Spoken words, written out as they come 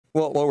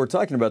Well, while we're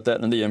talking about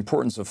that and the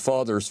importance of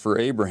fathers for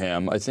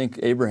Abraham, I think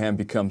Abraham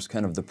becomes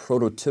kind of the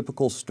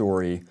prototypical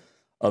story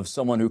of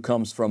someone who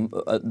comes from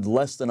a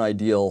less than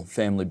ideal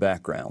family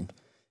background.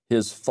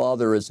 His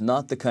father is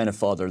not the kind of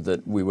father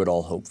that we would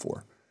all hope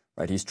for,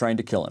 right? He's trying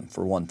to kill him,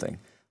 for one thing.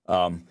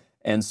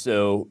 And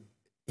so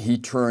he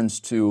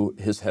turns to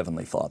his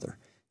heavenly Father.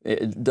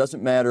 It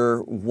doesn't matter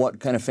what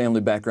kind of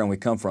family background we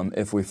come from.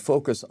 If we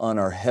focus on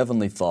our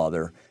heavenly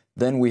Father,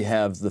 then we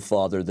have the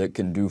Father that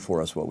can do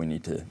for us what we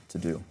need to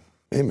do.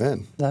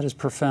 Amen. That is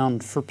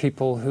profound for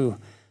people who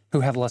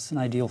have less than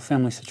ideal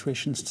family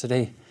situations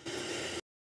today.